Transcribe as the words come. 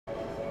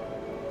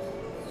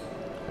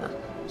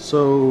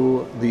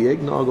So the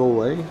eggnog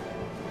Olay,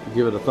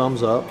 give it a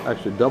thumbs up,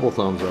 actually double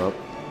thumbs up.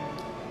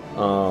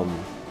 Um,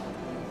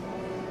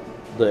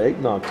 the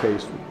eggnog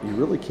taste,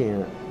 you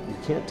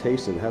can't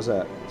taste it. It has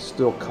that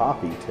still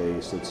coffee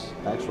taste. It's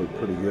actually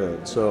pretty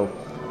good. So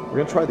we're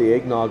gonna try the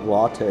eggnog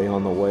latte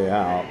on the way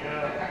out.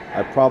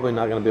 I'm probably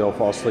not gonna be able to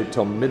fall asleep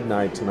till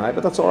midnight tonight,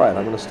 but that's all right.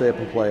 I'm gonna stay up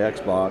and play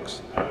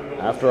Xbox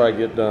after I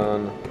get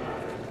done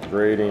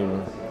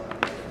grading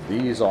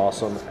these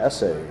awesome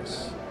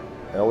essays.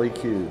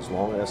 LEQs,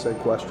 long essay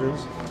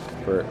questions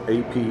for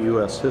AP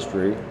US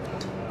history.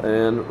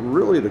 And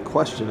really the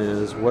question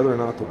is whether or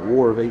not the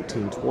War of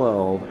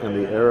 1812 and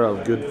the era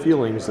of good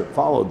feelings that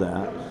followed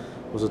that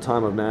was a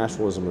time of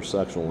nationalism or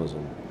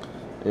sectionalism.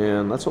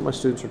 And that's what my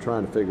students are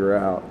trying to figure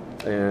out.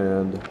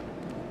 And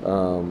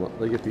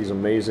they get these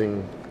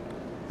amazing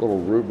little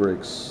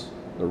rubrics,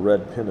 the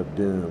red pen of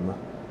doom.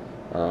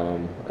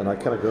 And I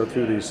kind of go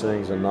through these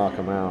things and knock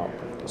them out.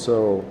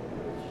 So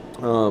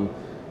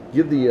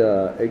give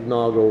the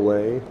eggnog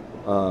Olay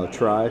a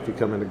try if you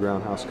come into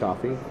Groundhouse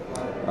Coffee.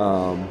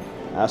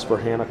 Ask for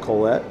Hannah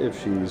Collette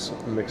if she's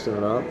mixing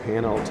it up.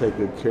 Hannah will take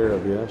good care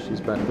of you. She's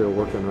back there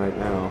working right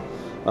now.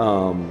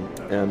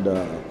 And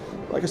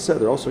like I said,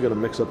 they're also going to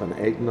mix up an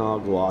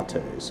eggnog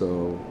latte.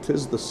 So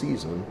 'tis the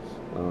season.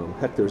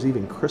 Heck, there's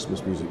even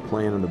Christmas music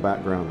playing in the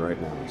background right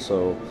now.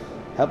 So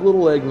have a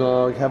little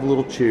eggnog, have a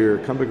little cheer,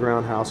 come to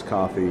Groundhouse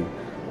Coffee.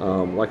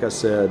 Like I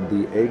said,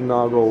 the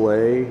eggnog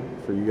Olay,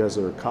 for you guys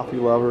that are coffee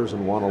lovers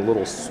and want a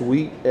little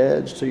sweet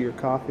edge to your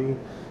coffee,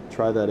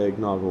 try that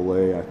eggnog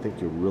Olay. I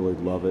think you'll really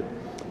love it.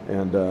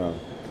 And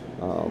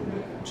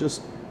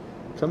just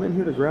come in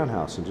here to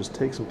Groundhouse and just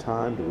take some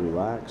time to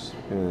relax.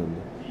 And,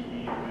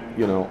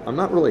 you know, I'm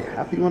not really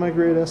happy when I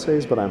grade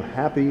essays, but I'm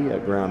happy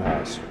at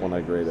Groundhouse when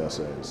I grade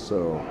essays.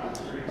 So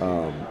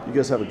you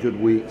guys have a good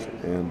week,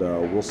 and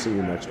we'll see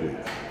you next week.